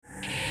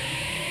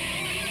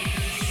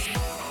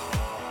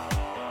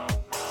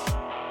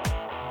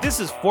This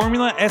is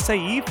Formula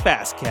SAE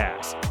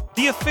Fastcast,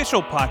 the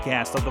official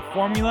podcast of the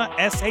Formula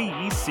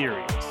SAE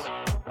series.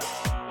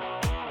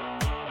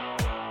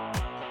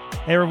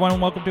 Hey everyone,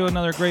 welcome to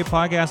another great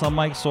podcast. I'm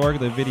Mike Sorg,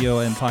 the video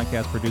and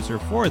podcast producer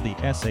for the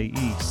SAE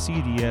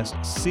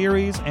CDS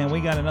series, and we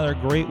got another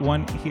great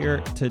one here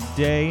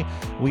today.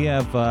 We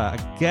have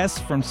guests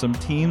from some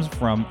teams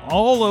from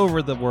all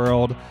over the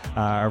world,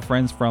 our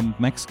friends from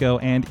Mexico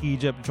and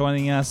Egypt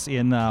joining us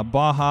in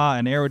Baja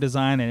and Aero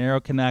Design and Aero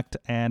Connect,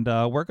 and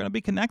we're going to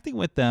be connecting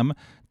with them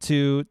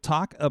to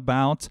talk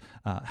about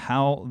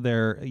how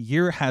their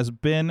year has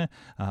been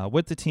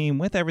with the team,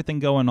 with everything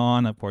going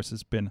on. Of course,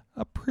 it's been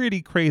a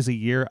pretty crazy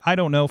year. I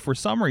don't know, for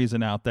some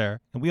reason out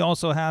there. And we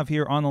also have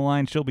here on the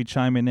line, she'll be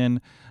chiming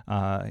in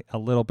a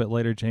little bit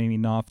later, Jamie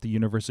Knopf, the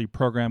University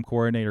Program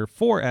Coordinator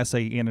for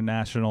SAE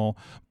International.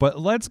 But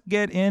let's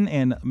get in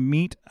and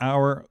meet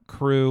our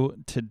crew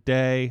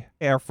today.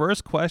 Our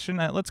first question,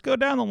 let's go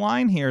down the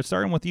line here,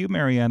 starting with you,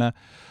 Mariana.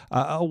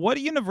 What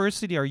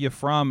university are you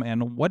from,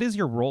 and what is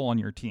your role on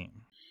your team?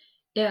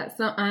 Yeah,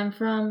 so I'm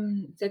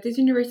from CETES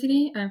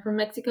University. I'm from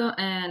Mexico,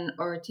 and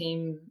our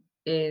team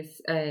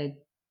is, the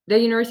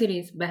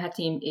university's Baja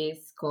team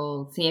is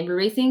called CMB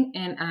Racing,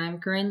 and I'm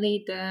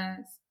currently the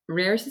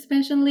rear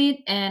suspension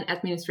lead and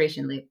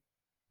administration lead.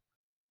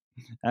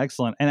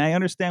 Excellent. And I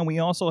understand we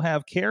also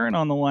have Karen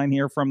on the line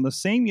here from the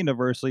same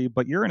university,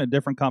 but you're in a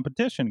different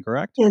competition,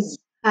 correct? Yes.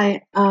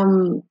 Hi.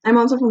 I'm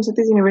also from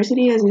CETES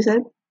University, as you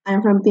said.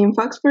 I'm from Team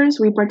Foxforce.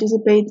 We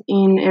participate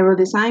in Aero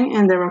Design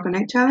and the Aero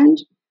Connect Challenge,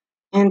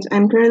 and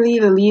I'm currently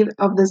the lead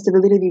of the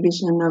stability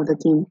division of the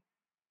team.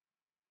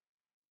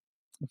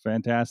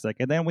 Fantastic.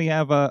 And then we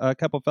have a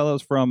couple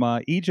fellows from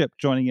Egypt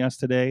joining us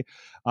today.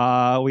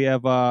 We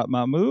have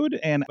Mahmoud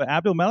and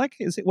Abdul Malik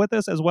is with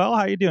us as well.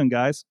 How are you doing,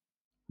 guys?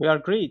 We are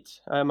great.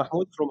 I'm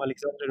Mahmoud from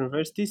Alexandria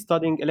University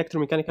studying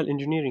electromechanical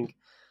engineering.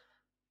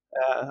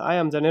 I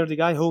am the nerdy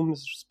guy who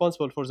is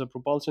responsible for the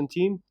propulsion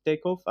team,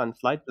 takeoff, and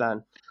flight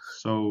plan.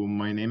 So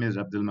my name is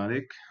Abdul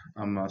Malik.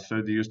 I'm a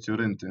third-year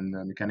student in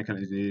mechanical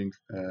engineering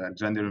at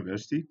Alexandria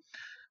University,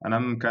 and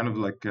I'm kind of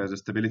like the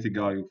stability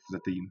guy of the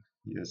team.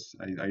 Yes,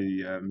 I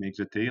make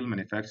the tail,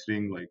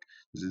 manufacturing, like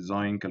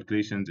design,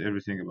 calculations,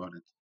 everything about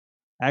it.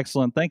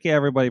 Excellent. Thank you,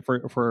 everybody,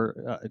 for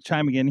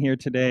chiming in here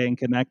today and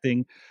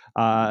connecting.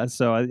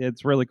 So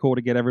it's really cool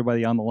to get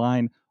everybody on the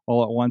line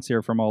all at once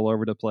here from all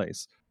over the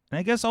place. And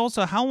I guess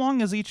also, how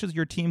long is each of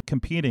your team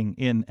competing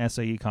in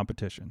SAE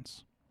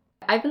competitions?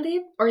 I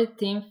believe our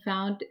team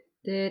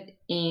founded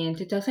in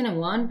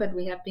 2001, but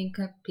we have been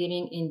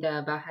competing in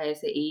the Baja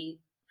SAE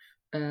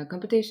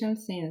competition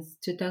since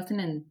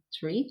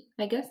 2003,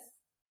 I guess.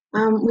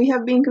 We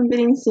have been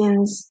competing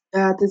since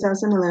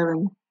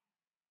 2011.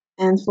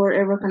 And for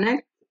Aero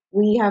Connect,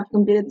 we have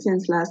competed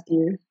since last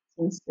year,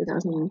 since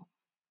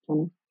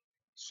 2020.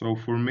 So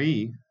for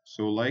me,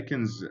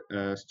 Lycans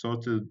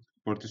started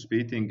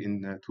participating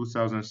in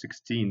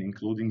 2016,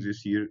 including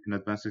this year in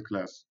advanced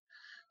class.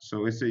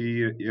 So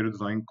SAE Aero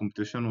Design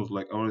competition was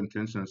like our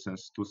intention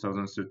since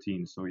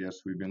 2013. So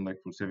yes, we've been like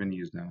for 7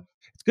 years now.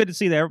 It's good to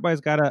see that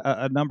everybody's got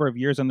a number of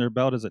years on their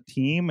belt as a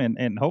team,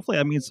 and hopefully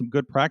that means some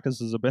good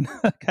practices have been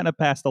kind of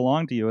passed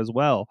along to you as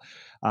well,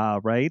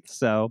 right?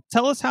 So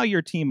tell us how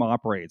your team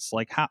operates.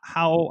 Like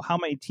how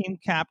many team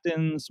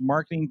captains,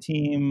 marketing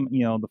team,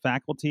 the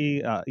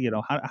faculty, how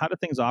do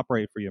things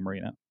operate for you,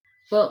 Marina?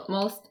 Well,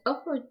 most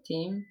of our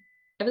team,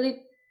 I believe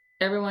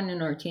everyone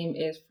in our team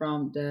is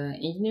from the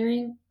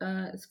engineering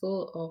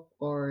school of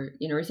our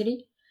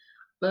university,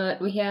 but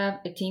we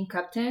have a team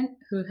captain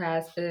who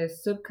has two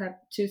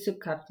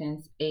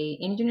sub-captains, a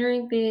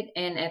engineering lead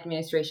and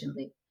administration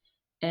lead.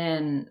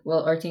 And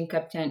well, our team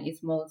captain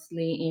is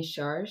mainly in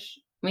charge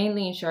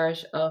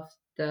of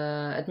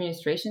the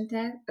administrative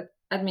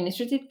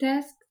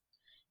tasks,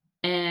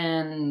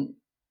 and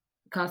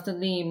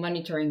constantly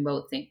monitoring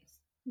both things,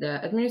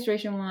 the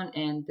administration one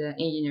and the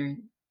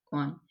engineering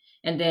one.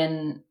 And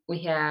then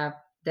we have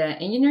the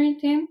engineering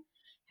team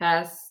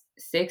has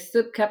 6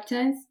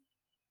 sub-captains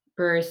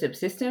per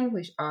subsystem,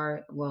 which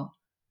are, well,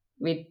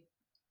 with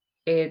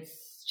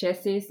its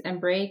chassis and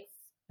brakes,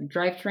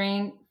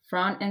 drivetrain,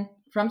 front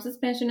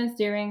suspension and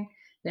steering.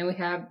 Then we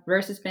have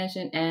rear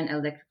suspension and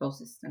electrical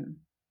system.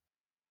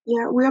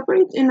 Yeah, we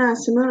operate in a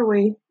similar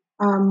way.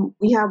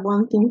 We have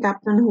one team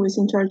captain who is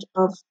in charge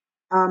of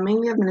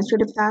mainly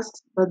administrative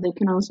tasks, but they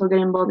can also get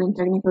involved in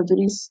technical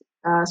duties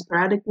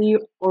sporadically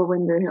or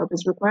when their help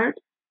is required.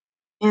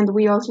 And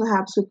we also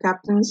have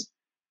sub-captains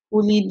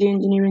who lead the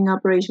engineering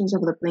operations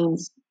of the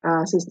plane's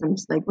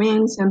systems, like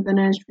wings,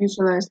 empennage,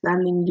 fuselage,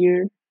 landing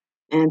gear,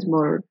 and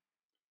motor.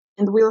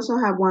 And we also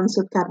have one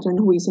sub-captain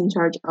who is in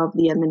charge of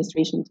the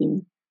administration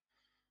team.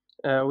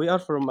 We are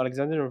from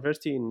Alexandria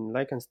University in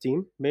Lycans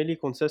team, mainly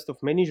consists of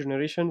many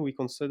generations. We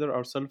consider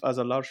ourselves as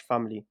a large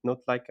family, not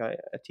like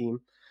a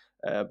team.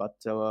 But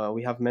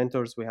we have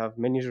mentors, we have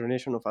many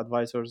generation of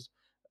advisors.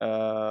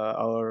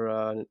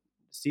 Our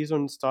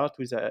season start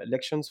with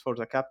elections for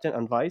the captain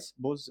and vice.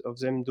 Both of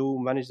them do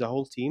manage the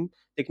whole team,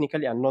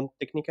 technically and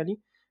non-technically.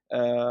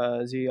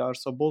 They are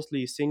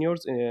supposedly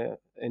seniors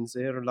in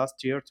their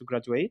last year to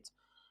graduate.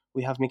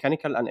 We have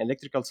mechanical and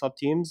electrical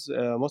sub-teams.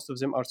 Most of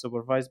them are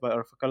supervised by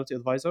our faculty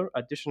advisor.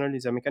 Additionally,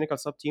 the mechanical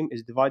sub-team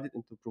is divided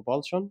into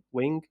propulsion,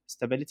 wing,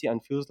 stability,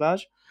 and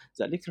fuselage.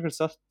 The electrical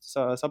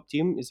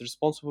sub-team is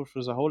responsible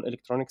for the whole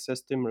electronic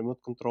system, remote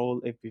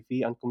control,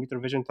 FPV, and computer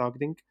vision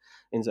targeting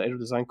in the aero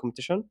design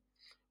competition.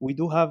 We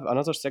do have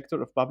another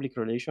sector of public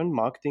relation,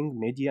 marketing,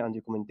 media, and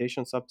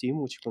documentation sub-team,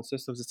 which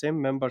consists of the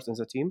same members in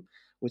the team,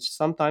 which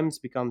sometimes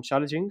become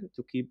challenging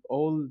to keep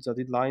all the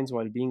deadlines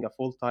while being a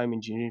full-time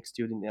engineering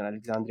student in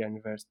Alexandria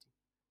University.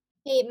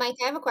 Hey, Mike,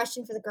 I have a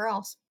question for the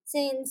girls.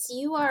 Since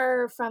you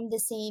are from the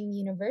same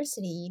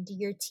university, do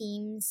your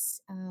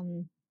teams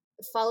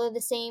follow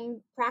the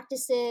same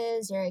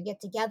practices or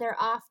get together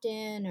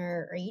often,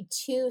 or are you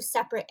two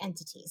separate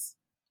entities?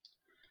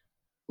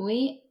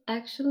 We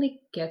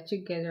actually get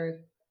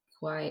together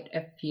quite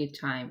a few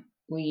times.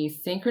 We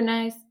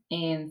synchronize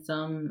in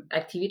some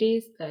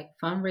activities like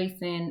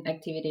fundraising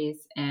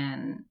activities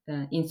and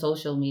in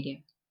social media.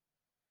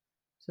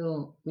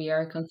 So we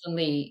are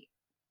constantly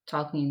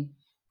talking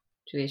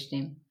to each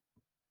team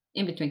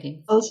in between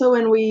teams. Also,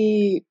 when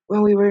we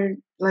were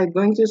like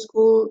going to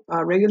school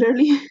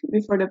regularly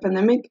before the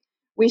pandemic,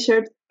 we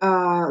shared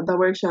the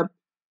workshop.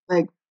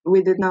 Like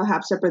we did not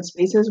have separate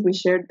spaces. We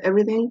shared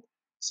everything,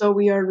 so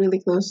we are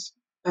really close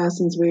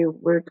since we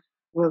work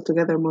well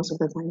together most of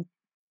the time.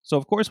 So,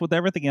 of course, with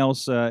everything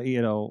else,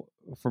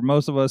 for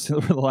most of us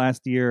over the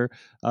last year,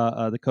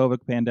 the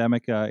COVID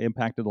pandemic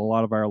impacted a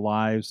lot of our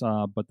lives.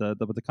 But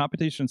the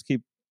competitions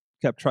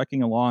kept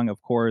trucking along,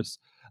 of course.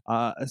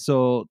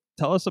 So,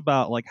 tell us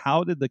about like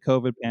how did the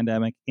COVID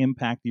pandemic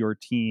impact your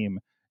team,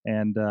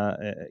 and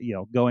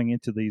going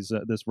into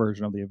this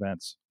version of the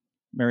events.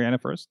 Mariana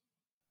first.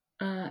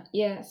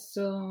 Yeah,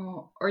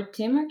 so our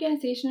team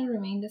organization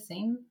remained the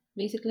same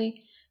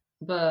basically,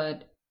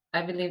 but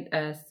I believe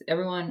as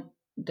everyone,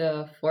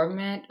 the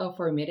format of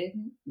our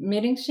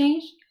meetings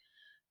changed.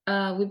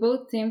 We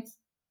both teams,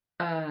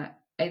 uh,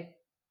 I,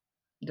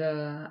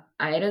 the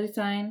IDA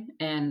design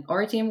and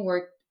our team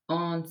worked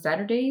on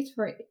Saturdays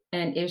for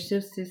and each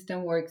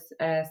system works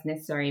as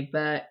necessary.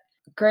 But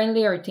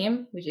currently, our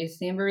team, which is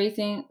Simba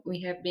Racing,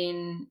 we have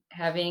been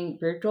having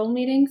virtual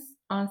meetings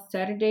on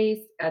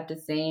Saturdays at the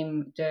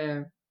same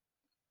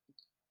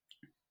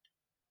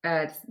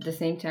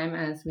time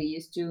as we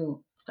used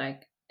to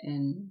like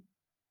in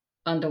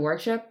on the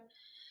workshop.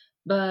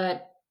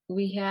 But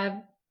we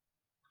have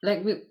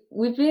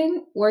we've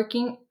been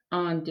working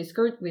on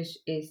Discord, which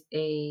is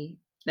a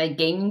like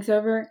gaming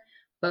server,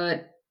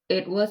 but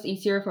it was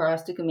easier for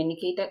us to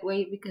communicate that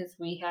way because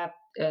we have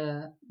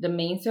the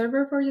main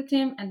server for the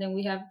team, and then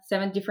we have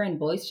 7 different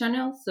voice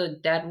channels. So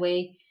that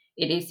way,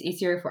 it is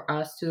easier for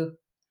us to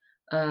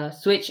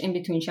switch in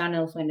between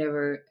channels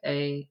whenever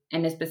a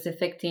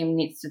specific team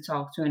needs to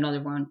talk to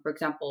another one. For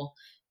example,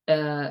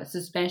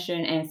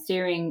 suspension and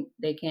steering,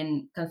 they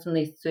can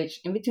constantly switch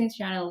in between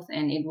channels,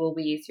 and it will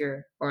be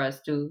easier for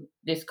us to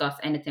discuss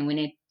anything we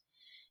need.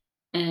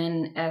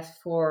 And as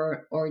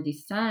for our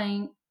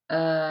design,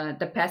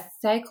 the past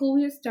cycle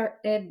we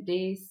started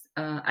this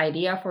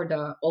idea for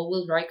the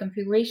all-wheel drive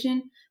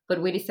configuration,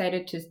 but we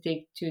decided to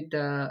stick to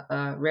the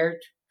rear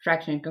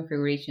traction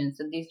configuration.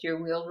 So this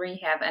year we already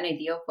have an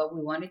idea of what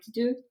we wanted to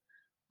do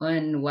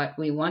and what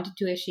we wanted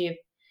to achieve,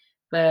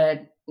 but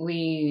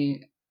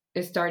we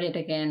started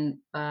again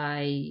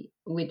by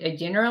with a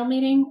general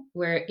meeting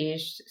where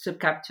each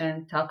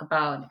subcaptain talk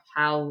about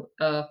how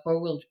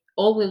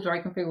all-wheel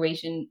drive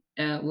configuration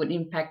would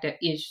impact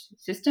each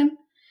system,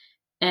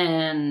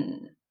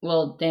 and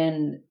well,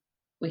 then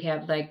we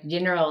have like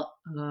general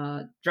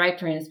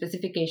drivetrain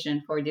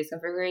specification for this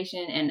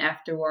configuration, and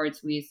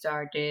afterwards we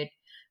started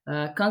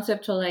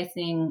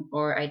conceptualizing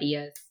our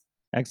ideas.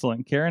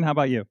 Excellent, Karen. How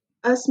about you?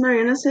 As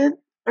Mariana said,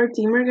 our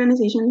team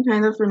organization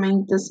kind of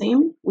remained the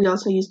same. We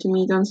also used to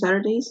meet on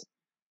Saturdays,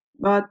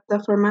 but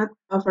the format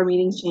of our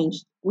meetings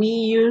changed. We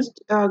used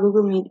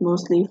Google Meet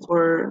mostly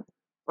for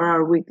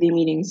our weekly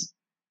meetings.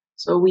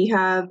 So we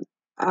had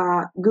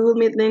Google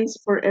Meet links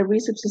for every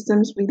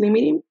subsystem's weekly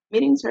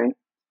meeting, sorry,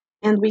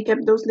 and we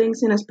kept those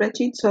links in a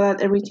spreadsheet so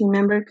that every team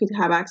member could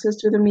have access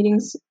to the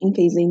meetings in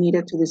case they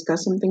needed to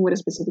discuss something with a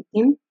specific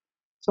team.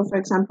 So, for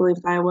example, if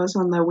I was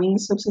on the wing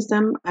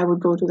subsystem, I would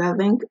go to that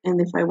link, and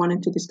if I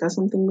wanted to discuss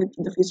something with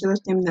the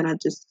fuselage team, then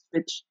I'd just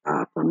switch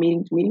from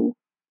meeting to meeting.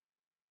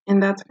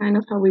 And that's kind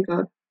of how we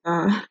got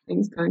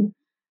things going.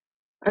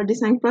 Our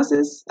design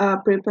process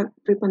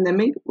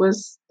pre-pandemic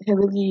was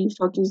heavily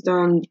focused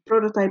on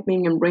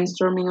prototyping and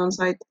brainstorming on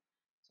site.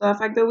 So the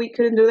fact that we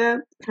couldn't do that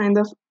kind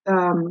of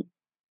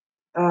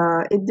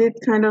it did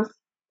kind of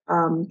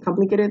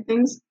complicated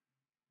things.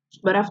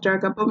 But after a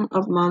couple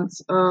of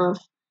months of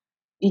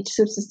each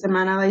subsystem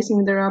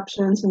analyzing their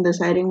options and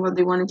deciding what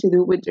they wanted to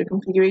do with their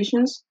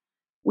configurations,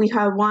 we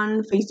had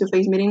one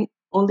face-to-face meeting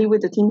only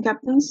with the team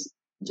captains,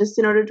 just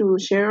in order to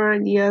share our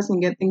ideas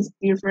and get things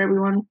clear for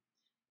everyone.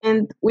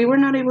 And we were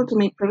not able to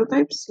make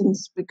prototypes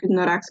since we could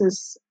not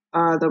access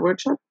the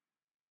workshop.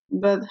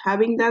 But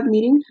having that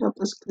meeting helped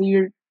us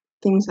clear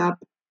things up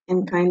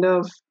and kind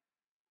of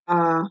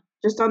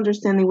just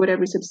understanding what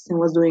every subsystem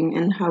was doing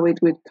and how it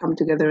would come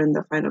together in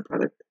the final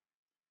product.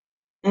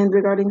 And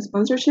regarding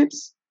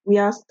sponsorships, we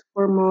asked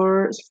for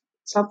more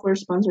software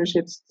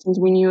sponsorships since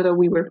we knew that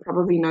we were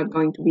probably not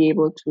going to be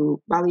able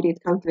to validate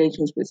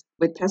calculations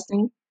with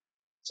testing.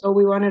 So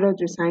we wanted our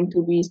design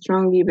to be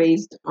strongly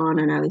based on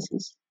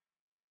analysis.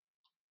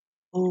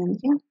 And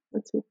yeah,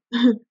 that's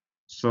it.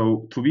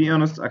 So to be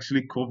honest,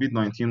 actually,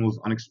 COVID-19 was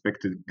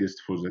unexpected guest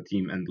for the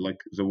team and like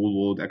the whole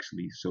world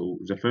actually. So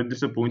the first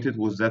disappointed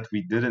was that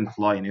we didn't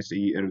fly in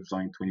SAE Air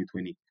Design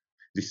 2020.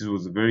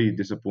 Was very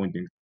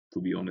disappointing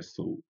to be honest.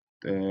 So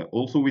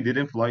also we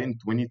didn't fly in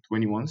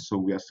 2021, so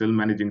we are still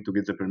managing to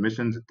get the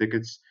permissions, the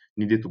tickets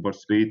needed to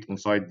participate on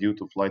site due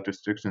to flight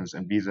restrictions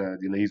and visa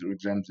delays or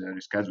exams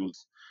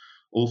reschedules.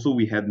 Also,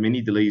 we had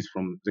many delays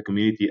from the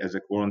community as a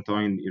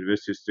quarantine,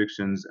 university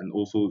restrictions, and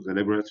also the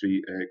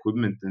laboratory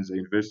equipment in the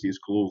university is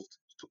closed,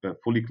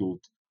 fully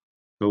closed.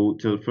 So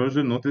till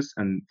further notice,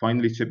 and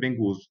finally shipping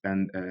was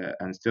and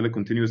still a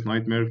continuous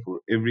nightmare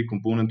for every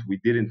component we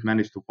didn't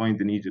manage to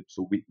find in Egypt.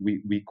 So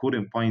we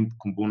couldn't find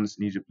components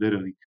in Egypt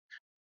literally.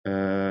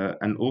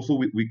 And also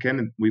we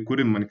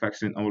couldn't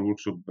manufacture in our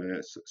workshop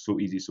so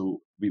easy.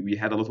 So we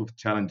had a lot of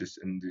challenges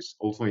in this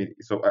also.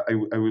 So I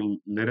will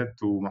let it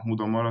to Mahmoud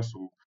Amara.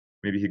 So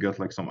maybe he got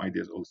like some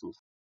ideas also.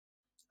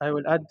 I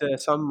will add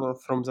some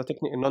from the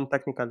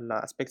non-technical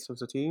aspects of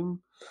the team.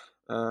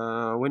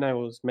 When I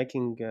was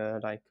making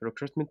like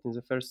recruitment in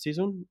the first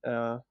season,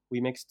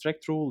 we make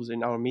strict rules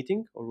in our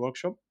meeting or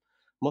workshop.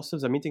 Most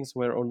of the meetings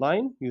were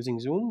online using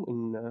Zoom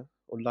in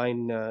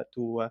online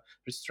to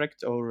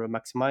restrict or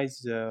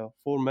maximize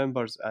 4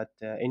 members at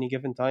any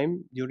given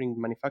time during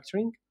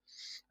manufacturing.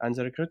 And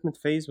the recruitment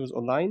phase was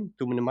online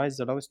to minimize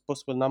the lowest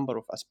possible number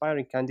of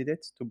aspiring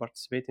candidates to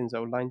participate in the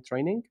online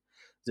training.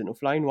 Then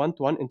offline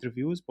one-to-one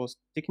interviews, both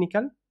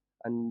technical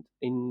and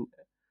in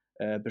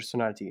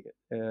personality.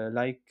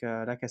 Like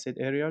I said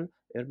earlier,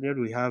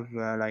 we have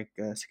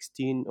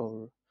 16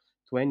 or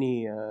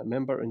 20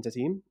 member in the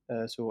team,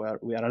 so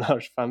we are a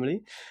large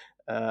family,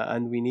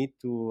 and we need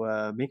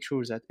to make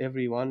sure that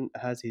everyone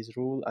has his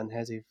role and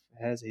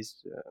has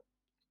his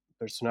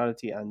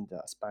personality and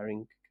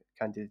aspiring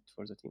candidate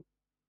for the team.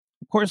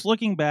 Of course,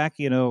 looking back,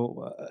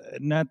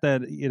 not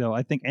that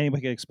I think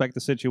anybody could expect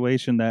the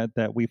situation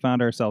that we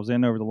found ourselves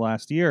in over the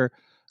last year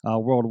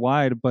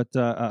worldwide. But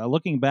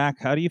looking back,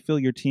 how do you feel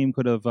your team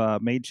could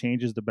have made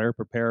changes to better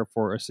prepare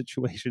for a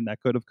situation that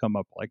could have come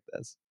up like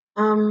this?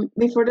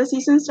 Before the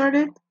season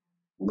started,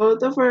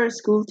 both of our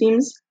school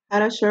teams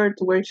had a short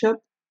workshop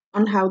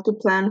on how to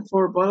plan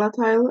for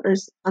volatile or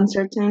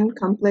uncertain,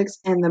 complex,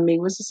 and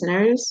ambiguous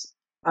scenarios,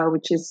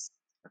 which is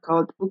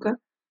called VUCA.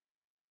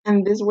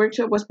 And this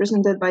workshop was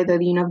presented by the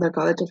Dean of the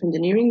College of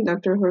Engineering,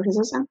 Dr. Jorge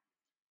Sosa.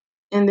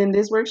 And in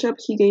this workshop,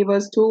 he gave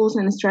us tools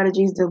and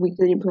strategies that we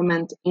could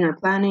implement in our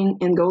planning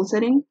and goal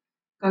setting,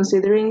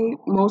 considering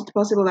most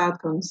possible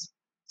outcomes.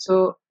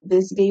 So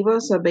this gave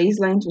us a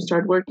baseline to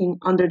start working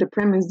under the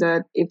premise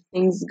that if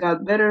things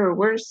got better or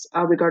worse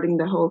regarding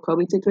the whole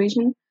COVID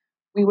situation,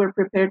 we were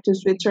prepared to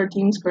switch our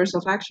team's course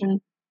of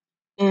action,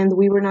 and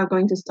we were not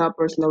going to stop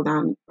or slow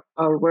down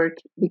our work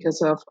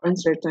because of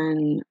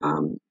uncertain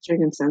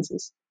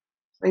circumstances.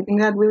 So I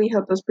think that really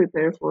helped us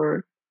prepare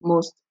for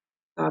most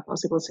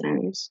possible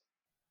scenarios.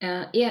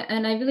 Yeah,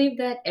 and I believe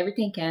that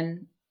everything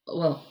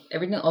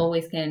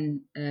always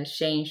can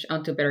change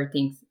onto better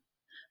things.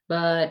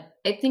 But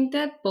I think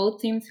that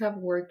both teams have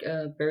worked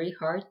very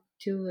hard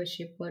to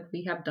achieve what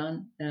we have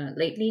done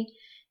lately.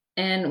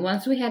 And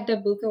once we had the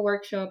VUCA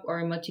workshop,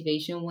 our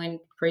motivation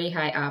went pretty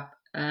high up,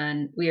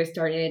 and we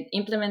started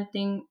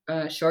implementing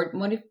short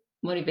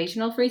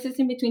motivational phrases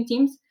in between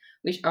teams,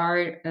 which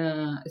are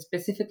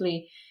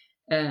specifically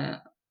uh,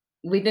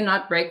 we do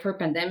not break for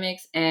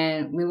pandemics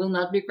and we will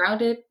not be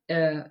grounded,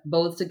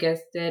 both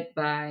suggested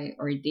by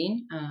our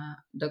dean,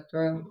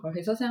 Dr.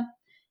 Jorge Sosa.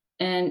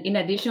 And in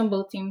addition,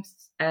 both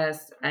teams,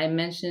 as I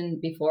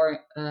mentioned before,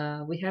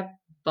 we have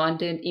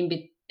bonded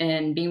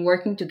and been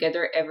working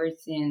together ever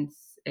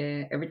since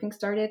everything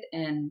started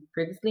and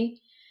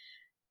previously.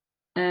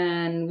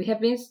 And we have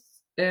been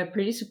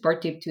pretty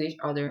supportive to each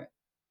other.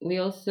 We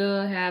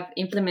also have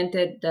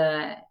implemented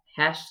the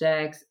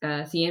hashtags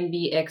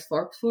CMBX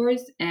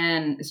Workforce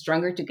and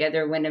Stronger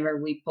Together whenever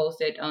we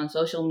post it on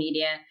social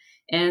media.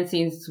 And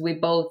since we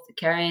both,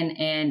 Karen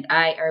and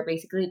I, are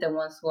basically the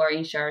ones who are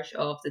in charge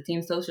of the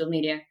team's social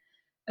media,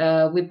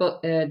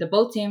 the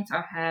both teams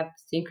have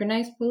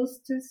synchronized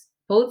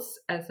posts,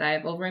 as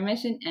I've already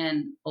mentioned,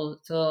 and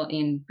also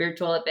in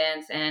virtual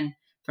events and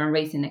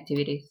fundraising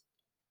activities.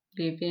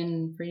 We've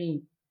been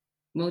pretty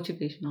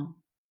motivational.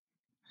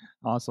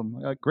 Awesome.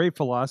 Great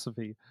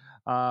philosophy.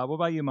 What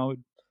about you, Mo?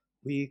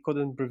 We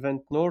couldn't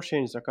prevent nor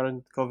change the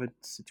current COVID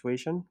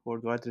situation,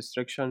 worldwide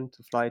restriction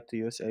to fly to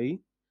USA.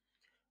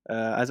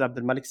 As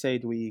Abdul Malik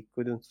said, we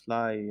couldn't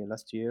fly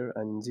last year,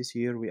 and this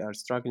year we are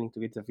struggling to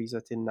get the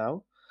visa till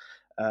now.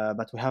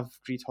 But we have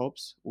great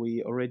hopes.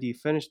 We already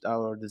finished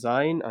our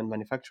design and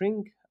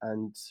manufacturing,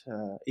 and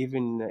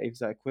even if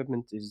the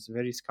equipment is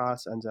very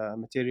scarce and the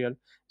material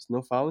is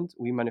not found,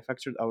 we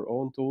manufactured our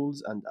own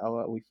tools and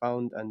we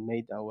found and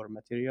made our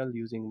material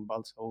using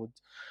balsa wood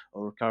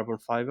or carbon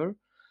fiber.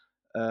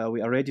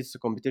 We are ready to the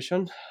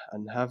competition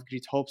and have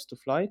great hopes to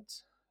fly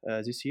it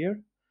this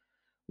year.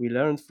 We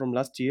learned from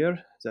last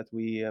year that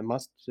we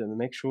must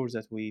make sure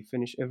that we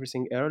finish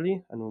everything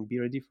early and we'll be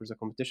ready for the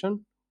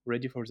competition,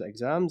 ready for the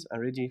exams,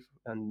 and ready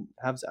and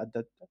have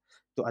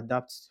to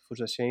adapt for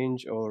the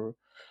change or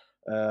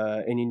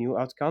any new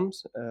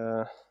outcomes.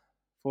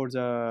 For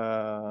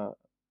the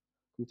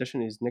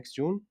competition is next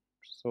June,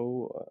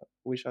 so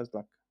wish us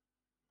luck.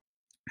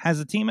 Has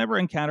the team ever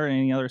encountered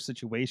any other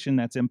situation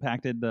that's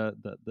impacted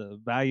the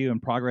value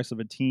and progress of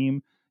a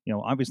team?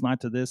 Obviously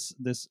not to this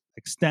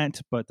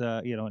extent, but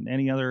and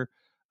any other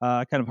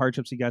kind of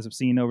hardships you guys have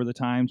seen over the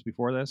times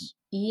before this?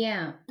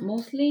 Yeah,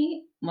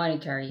 mostly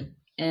monetary.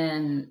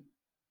 And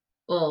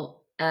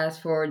well, as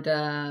for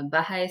the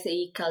Baja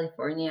SAE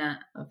California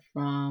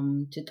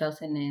from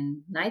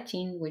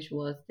 2019, which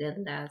was the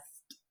last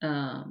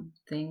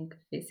thing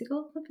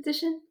physical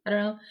competition, I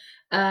don't know.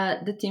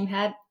 The team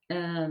had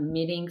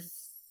meetings.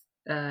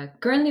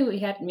 Currently, we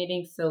had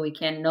meetings so we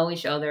can know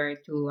each other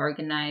to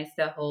organize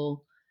the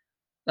whole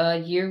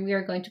year we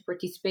are going to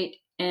participate.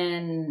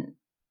 And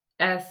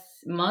as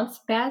months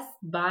passed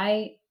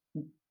by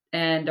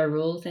and the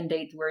rules and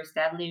dates were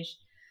established,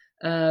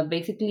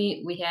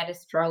 basically we had a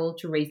struggle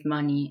to raise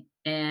money,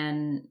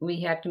 and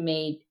we had to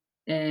make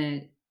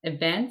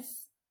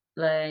events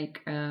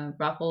like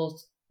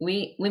raffles.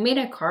 We made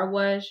a car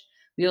wash.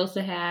 We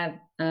also had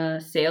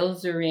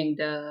sales during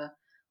the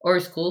or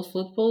school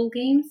football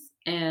games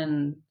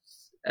and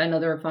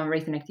another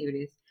fundraising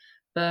activities.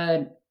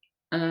 But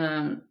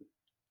um,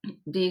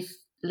 this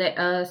let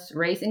us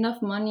raise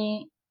enough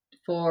money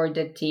for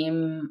the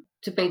team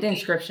to pay the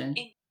inscription.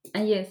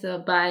 And yeah, so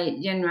by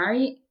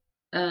January,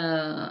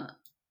 uh,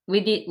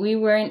 we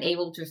weren't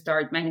able to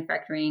start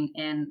manufacturing,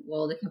 and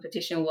well, the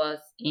competition was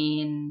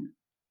in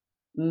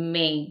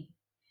May.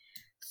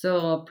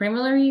 So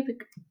primary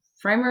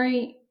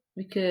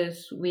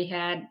because we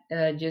had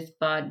just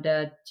bought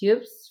the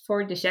tubes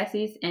for the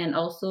chassis, and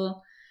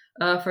also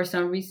for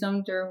some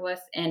reason there was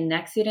an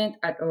accident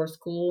at our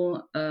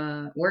school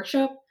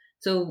workshop,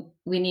 so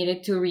we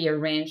needed to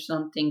rearrange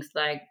some things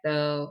like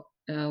the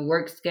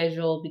work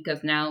schedule,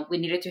 because now we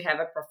needed to have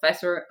a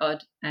professor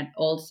at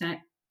all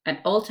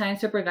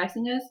times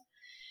supervising us.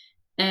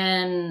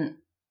 And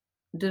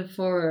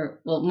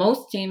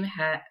most team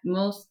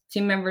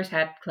members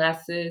had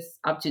classes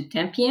up to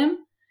 10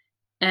 p.m.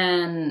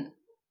 and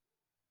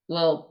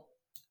well,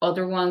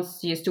 other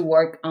ones used to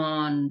work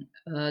on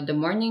the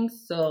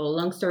mornings. So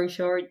long story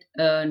short,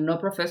 no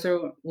professor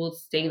would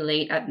stay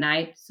late at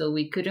night, so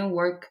we couldn't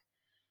work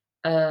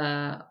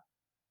uh,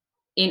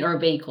 in our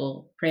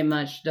vehicle pretty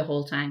much the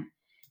whole time.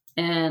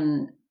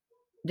 And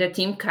the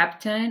team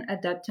captain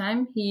at that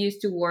time, he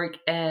used to work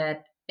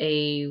at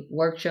a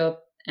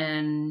workshop,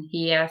 and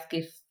he asked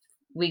if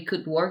we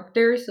could work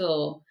there.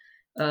 So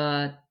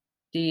uh,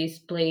 this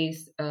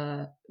place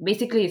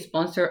basically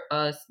sponsor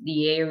us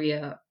the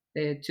area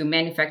to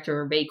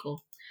manufacture a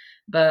vehicle.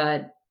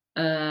 But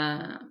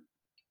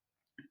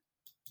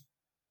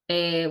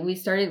we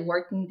started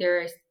working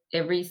there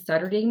every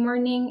Saturday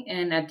morning,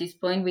 and at this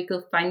point, we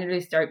could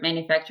finally start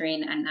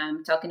manufacturing. And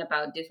I'm talking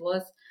about this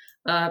was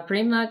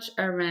pretty much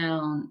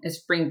around a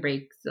spring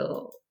break,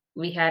 so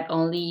we had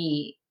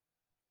only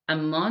a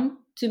month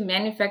to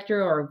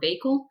manufacture our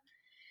vehicle.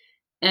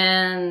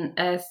 And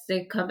as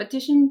the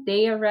competition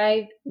day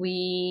arrived,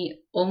 we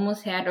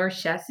almost had our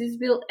chassis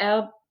built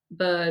out,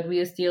 but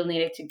we still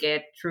needed to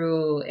get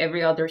through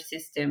every other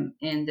system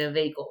in the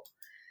vehicle.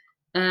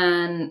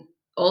 And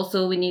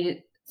also we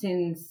needed,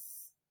 since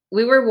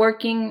we were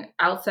working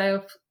outside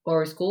of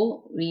our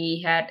school,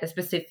 we had a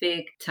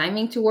specific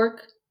timing to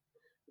work.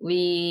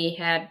 We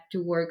had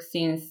to work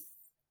since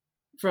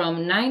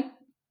from 9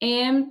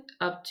 a.m.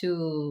 up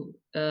to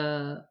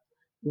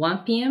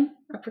 1 p.m.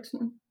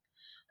 approximately.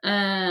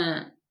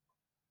 uh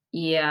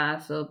yeah,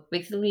 so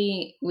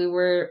basically we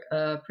were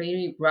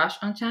pretty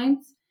rushed on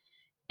times.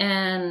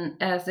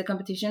 And as the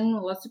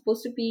competition was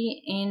supposed to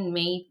be in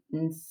May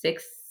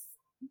 6th,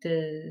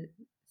 the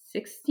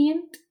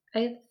 16th,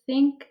 I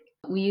think,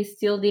 we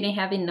still didn't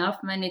have enough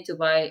money to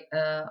buy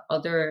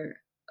other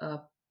uh,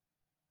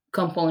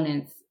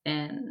 components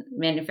and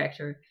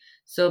manufacture.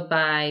 So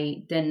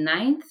by the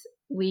 9th,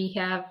 we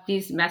have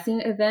this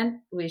massive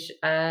event, which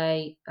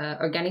I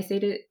organized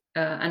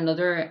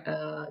another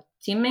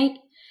teammate,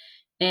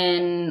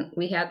 and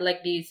we had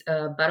like these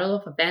battle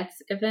of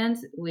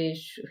events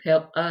which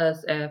help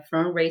us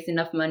fundraise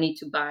enough money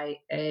to buy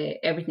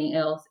everything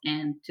else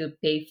and to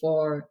pay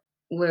for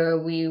where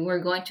we were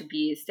going to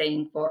be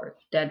staying for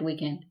that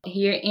weekend.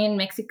 Here in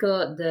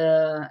Mexico,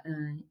 the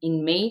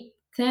in May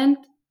 10th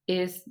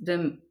is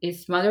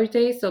Mother's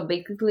Day, so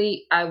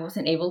basically I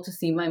wasn't able to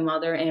see my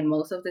mother, and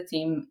most of the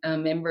team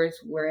members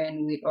were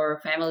in with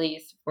our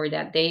families for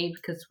that day,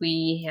 because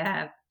we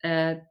have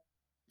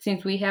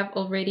since we have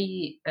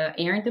already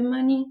earned the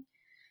money,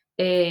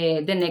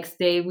 the next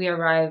day we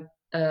arrived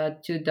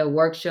to the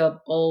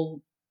workshop,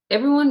 all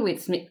everyone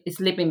with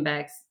sleeping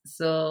bags.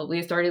 So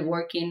we started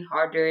working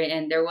harder,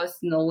 and there was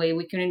no way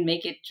we couldn't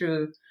make it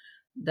through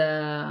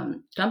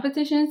the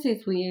competition,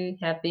 since we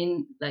have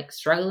been like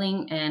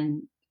struggling,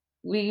 and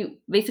we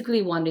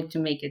basically wanted to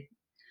make it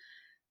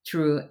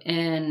through.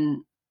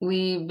 And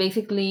we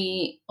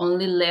basically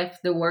only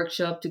left the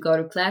workshop to go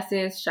to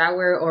classes,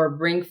 shower, or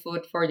bring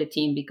food for the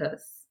team,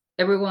 because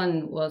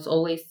everyone was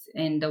always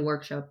in the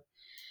workshop.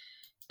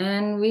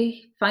 And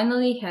we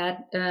finally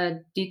had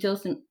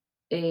details and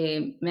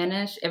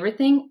managed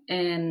everything,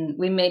 and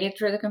we made it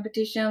through the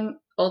competition.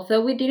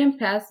 Although we didn't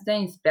pass the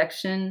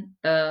inspection,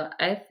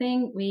 I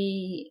think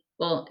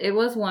it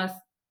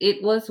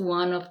was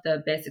one of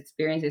the best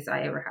experiences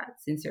I ever had,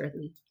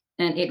 sincerely.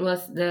 And it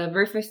was the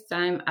very first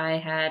time I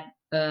had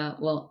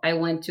I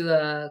went to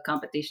a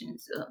competition,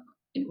 so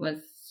it was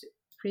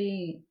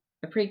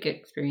a pretty good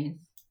experience.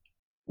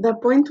 The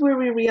point where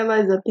we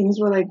realized that things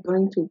were like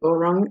going to go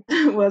wrong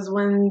was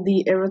when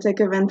the Aerotech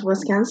event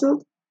was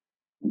canceled.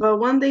 But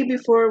one day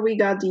before we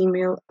got the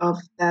email of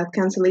that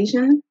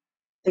cancellation,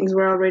 things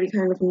were already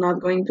kind of not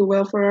going too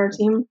well for our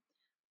team.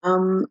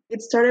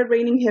 It started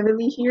raining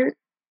heavily here,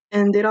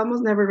 and it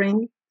almost never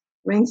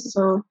rains.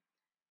 So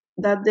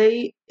that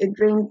day it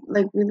rained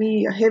like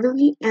really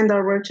heavily, and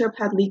our workshop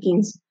had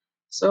leakings.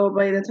 So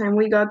by the time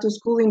we got to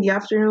school in the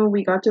afternoon,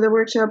 we got to the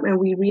workshop and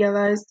we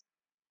realized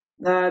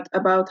that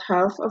about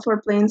half of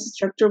our plane's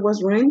structure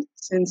was ruined,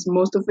 since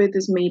most of it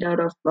is made out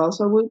of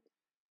balsa wood.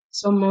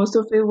 So most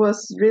of it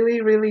was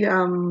really, really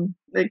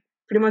like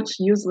pretty much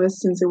useless,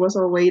 since it was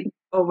all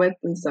wet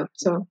and stuff.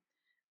 So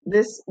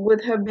this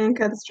would have been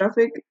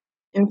catastrophic.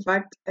 In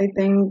fact, I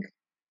think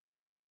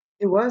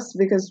it was,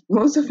 because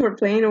most of our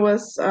plane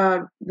was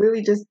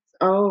really just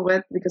all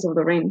wet because of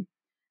the rain.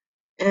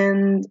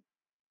 And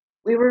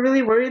we were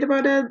really worried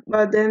about it,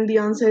 but then the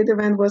on-site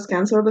event was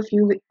canceled a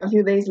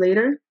few days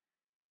later.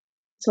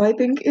 So I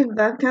think if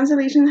that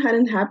cancellation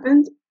hadn't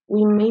happened,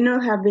 we may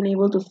not have been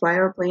able to fly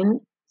our plane,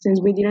 since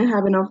we didn't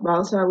have enough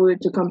balsa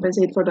wood to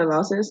compensate for the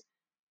losses,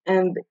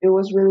 and it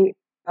was really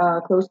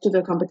close to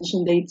the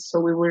competition date, so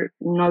we were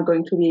not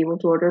going to be able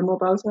to order more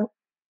balsa.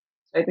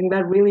 So I think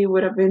that really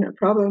would have been a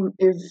problem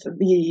if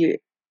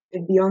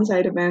the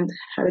on-site event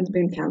hadn't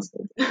been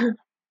canceled.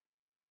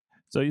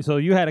 So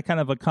you had a kind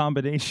of a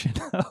combination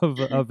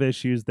of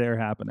issues there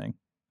happening.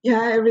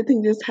 Yeah,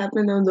 everything just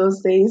happened on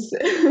those days.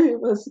 It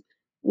was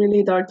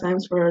really dark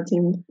times for our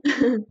team.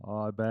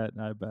 Oh, I bet.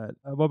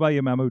 What about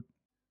you, Mahmoud?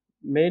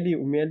 Mainly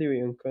we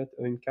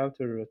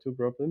encounter two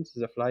problems: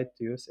 the flight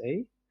to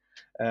USA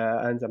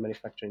and the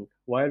manufacturing.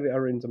 While we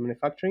are in the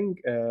manufacturing,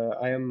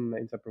 I am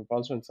in the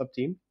propulsion sub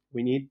team.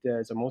 We need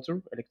the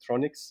motor,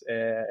 electronic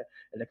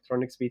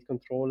speed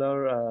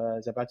controller,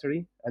 the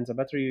battery, and the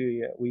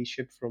battery we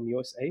ship from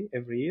USA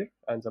every year,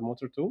 and the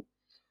motor too.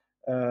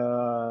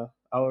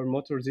 Our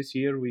motor this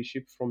year we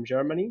ship from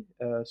Germany,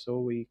 so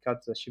we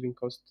cut the shipping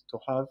cost to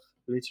half,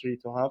 literally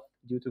to half,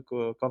 due to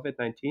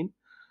COVID-19.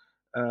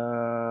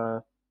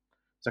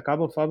 The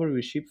carbon fiber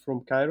we ship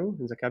from Cairo,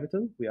 in the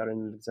capital. We are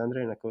in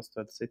Alexandria, in a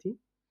coastal city.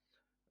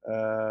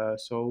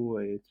 So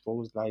it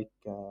was like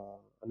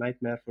a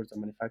nightmare for the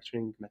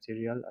manufacturing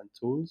material and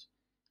tools.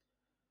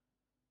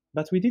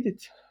 But we did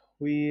it.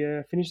 We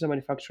finished the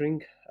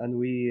manufacturing, and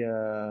we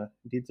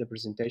did the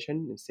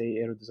presentation in Say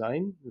Aero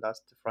Design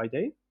last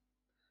Friday.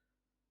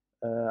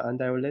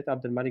 And I will let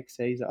Abdelmalik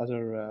say the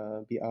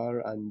other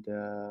BR and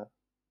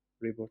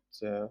report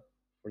for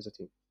the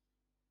team.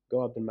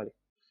 Go, Abdelmalik.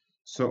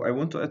 So I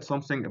want to add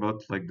something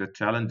about like the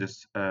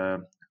challenges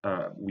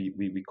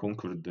we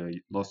conquered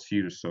last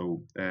year.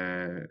 So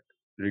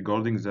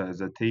regarding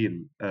the tail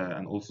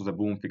and also the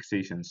boom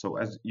fixation. So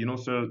as you know,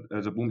 sir,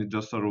 the boom is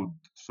just a rod.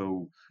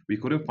 So we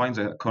couldn't find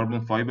the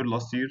carbon fiber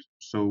last year.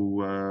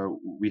 So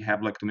we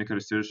have like to make a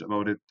research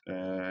about it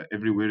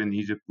everywhere in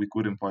Egypt. We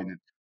couldn't find it.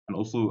 And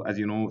also, as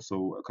you know,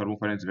 so carbon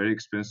fiber is very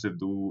expensive,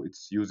 though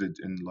it's used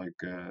in like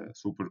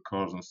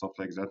supercars and stuff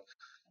like that.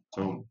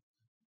 So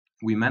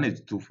we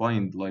managed to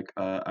find like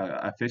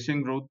a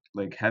fishing rod,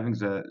 like having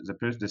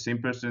the same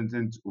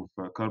percentage of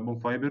carbon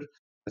fiber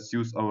that's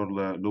used our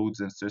loads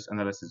and stress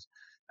analysis.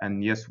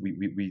 And yes,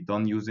 we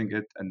done using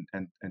it, and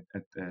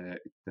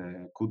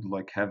it could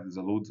like have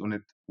the loads on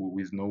it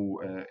with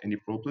no any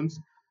problems.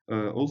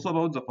 Also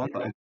about the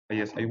fund,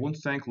 yes, I want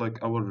to thank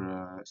like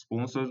our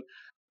sponsor,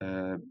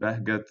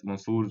 Bahgat,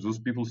 Mansour. Those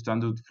people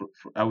stand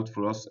out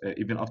for us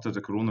even after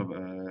the corona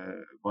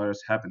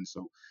virus happened.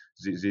 So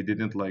they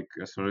didn't like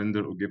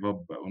surrender or give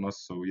up on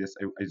us. So yes,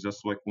 I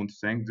just like want to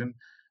thank them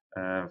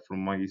from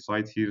my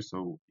side here.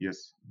 So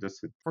yes,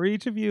 that's it. For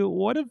each of you,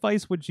 what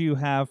advice would you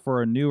have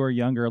for a newer,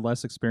 younger,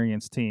 less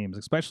experienced teams,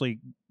 especially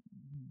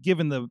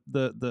given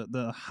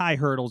the high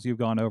hurdles you've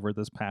gone over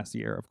this past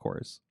year, of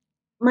course?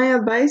 My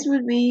advice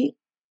would be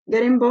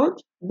get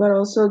involved, but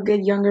also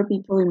get younger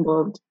people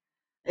involved.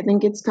 I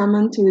think it's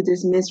common to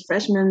dismiss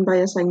freshmen by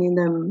assigning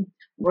them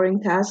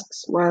boring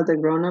tasks while the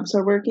grown-ups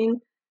are working.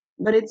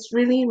 but it's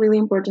really, really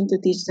important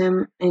to teach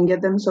them and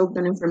get them soaked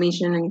on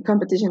information and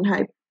competition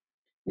hype.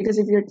 Because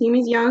if your team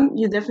is young,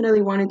 you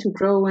definitely want it to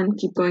grow and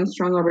keep going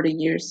strong over the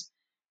years.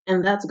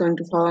 And that's going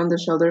to fall on the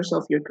shoulders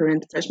of your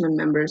current freshman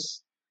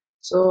members.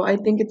 So I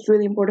think it's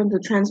really important to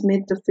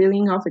transmit the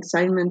feeling of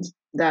excitement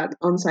that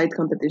on-site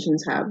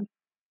competitions have.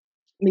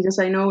 Because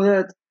I know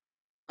that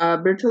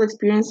virtual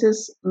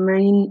experiences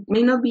may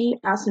not be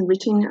as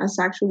enriching as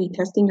actually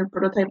testing your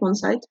prototype on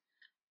site,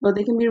 but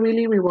they can be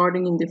really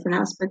rewarding in different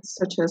aspects,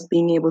 such as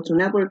being able to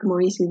network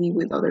more easily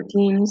with other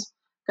teams,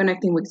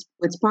 connecting with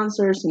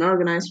sponsors and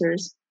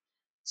organizers.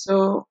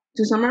 So,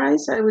 to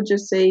summarize, I would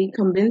just say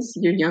convince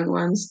your young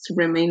ones to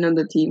remain on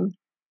the team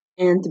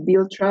and to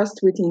build trust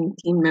within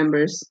team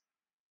members.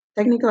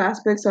 Technical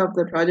aspects of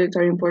the project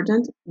are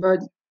important, but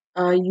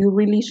you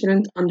really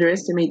shouldn't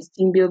underestimate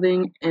team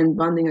building and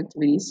bonding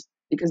activities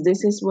because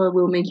this is what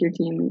will make your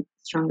team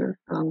stronger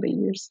along the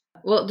years.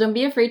 Well, don't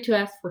be afraid to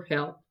ask for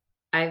help.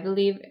 I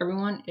believe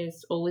everyone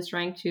is always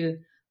trying to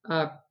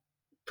uh,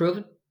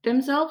 prove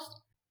themselves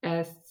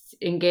as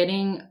in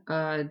getting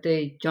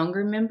the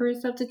younger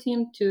members of the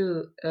team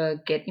to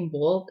get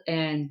involved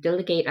and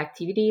delegate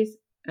activities.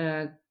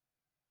 Uh,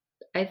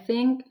 I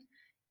think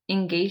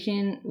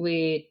engaging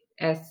with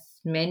as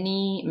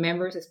many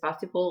members as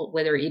possible,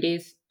 whether it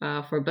is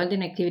for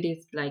bonding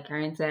activities, like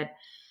Karen said,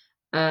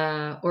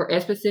 or a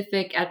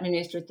specific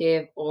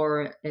administrative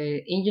or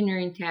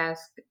engineering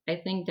task, I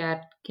think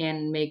that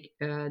can make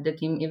the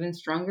team even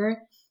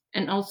stronger.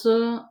 And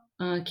also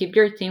keep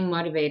your team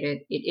motivated.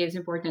 It is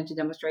important to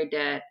demonstrate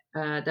that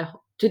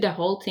to the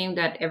whole team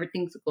that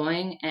everything's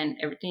going and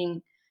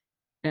everything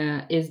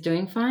is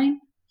doing fine.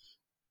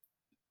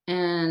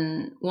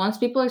 And once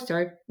people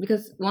start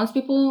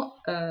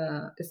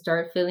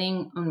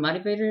feeling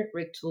unmotivated,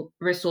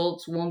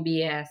 results won't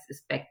be as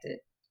expected.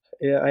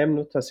 Yeah, I am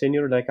not a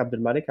senior like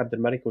Abdelmalik.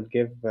 Abdelmalik will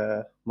give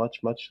much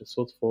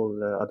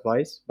thoughtful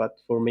advice. But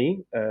for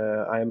me,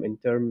 I am in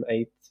term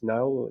 8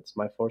 now. It's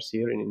my fourth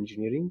year in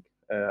engineering.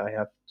 I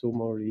have 2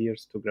 more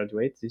years to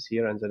graduate this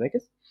year and the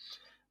next.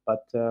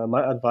 But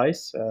my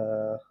advice,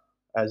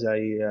 as I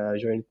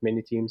joined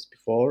many teams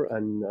before,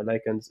 and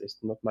Lycans is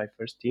not my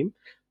first team,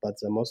 but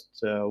the most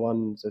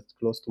one that's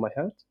close to my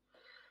heart,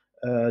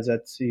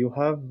 that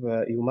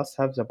you must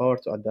have the power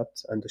to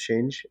adapt and to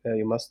change.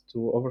 You must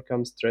to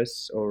overcome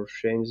stress or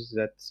change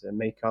that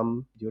may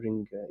come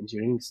during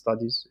engineering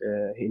studies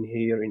in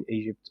here in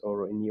Egypt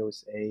or in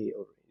USA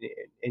or in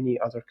any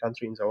other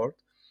country in the world.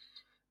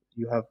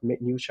 You have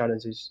new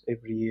challenges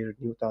every year,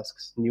 new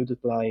tasks, new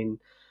deadline,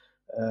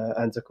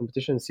 and the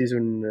competition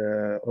season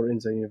or in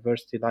the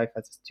university life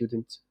as a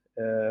student.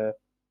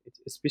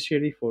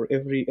 Especially for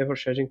every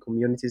ever-changing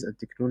communities and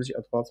technology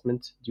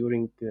advancement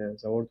during the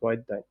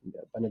worldwide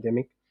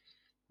pandemic.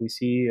 We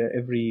see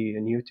every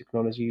new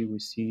technology, we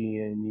see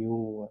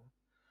new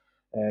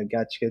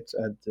gadgets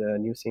and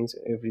new things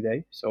every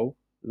day. So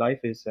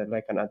life is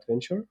like an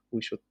adventure.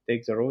 We should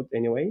take the road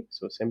anyway.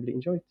 So simply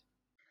enjoy it.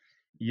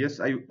 Yes,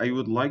 I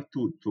would like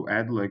to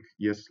add like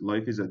yes,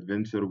 life is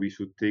adventure. We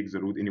should take the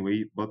road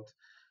anyway. But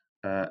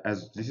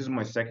as this is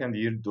my second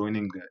year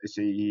joining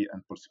SAE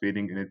and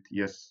participating in it,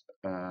 yes,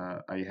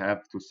 I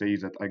have to say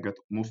that I got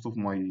most of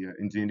my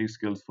engineering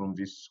skills from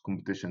this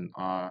competition.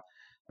 I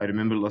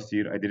remember last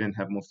year I didn't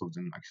have most of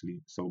them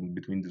actually. So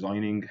between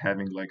designing,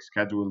 having like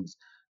schedules,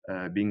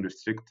 being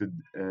restricted,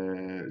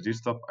 this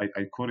stuff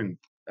I couldn't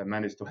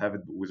manage to have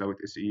it without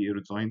SAE Air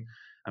Design.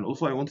 And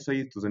also I want to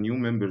say to the new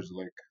members,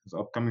 like the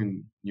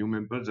upcoming new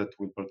members that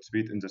will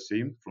participate in the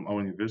same from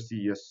our university,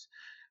 yes,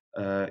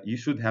 you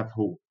should have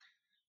hope.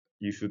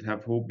 You should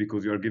have hope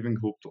because you are giving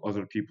hope to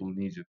other people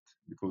in Egypt.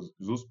 Because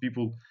those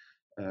people,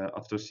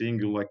 after seeing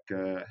you like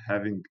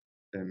having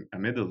a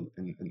medal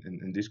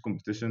in this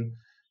competition,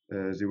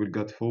 they will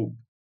get hope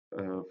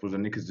for the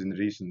next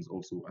generations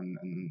also and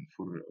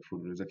for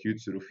the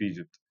future of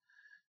Egypt.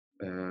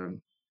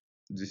 Um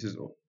this is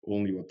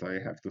only what I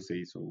have to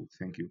say. So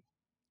thank you.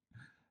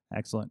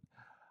 Excellent.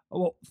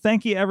 Well,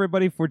 thank you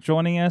everybody for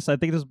joining us. I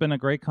think this has been a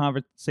great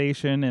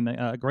conversation and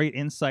a great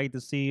insight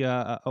to see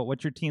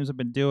what your teams have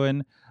been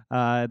doing.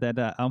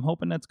 I'm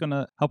hoping that's going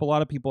to help a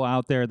lot of people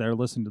out there that are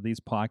listening to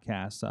these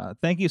podcasts.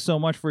 Thank you so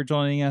much for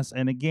joining us.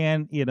 And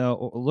again,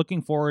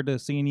 looking forward to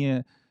seeing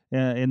you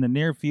in the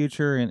near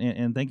future.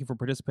 And thank you for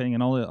participating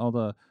in all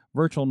the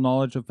virtual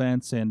knowledge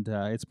events. And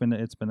it's been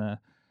a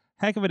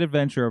heck of an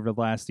adventure over the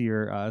last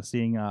year,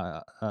 seeing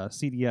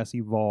CDS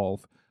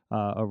evolve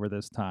over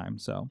this time.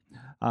 So,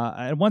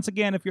 and once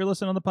again, if you're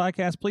listening on the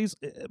podcast, please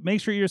make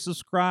sure you're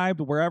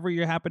subscribed wherever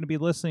you happen to be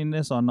listening to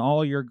this on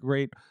all your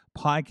great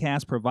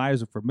podcast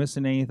providers. If we're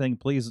missing anything,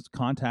 please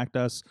contact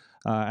us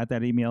at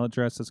that email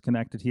address that's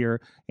connected here,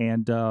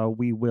 and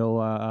we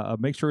will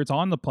make sure it's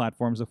on the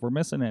platforms if we're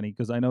missing any,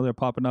 because I know they're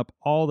popping up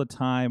all the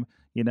time.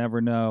 You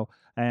never know.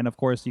 And of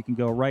course, you can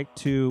go right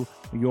to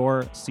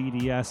your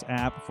CDS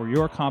app for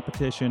your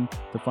competition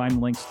to find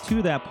links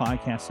to that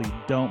podcast so you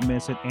don't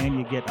miss it and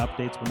you get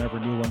updates whenever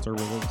new ones are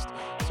released.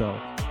 So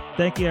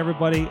thank you,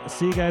 everybody.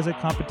 See you guys at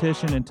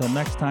competition. Until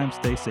next time,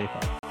 stay safe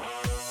out.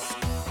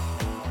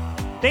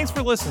 Thanks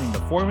for listening to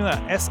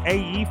Formula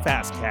SAE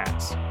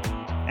Fastcast.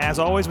 As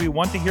always, we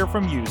want to hear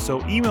from you, so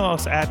email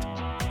us at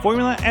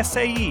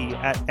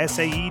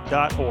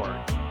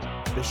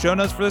formulasae@sae.org. The show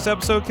notes for this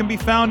episode can be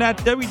found at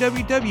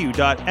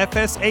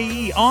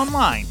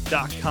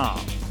www.fsaeonline.com.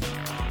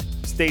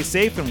 Stay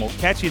safe, and we'll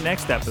catch you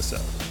next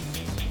episode.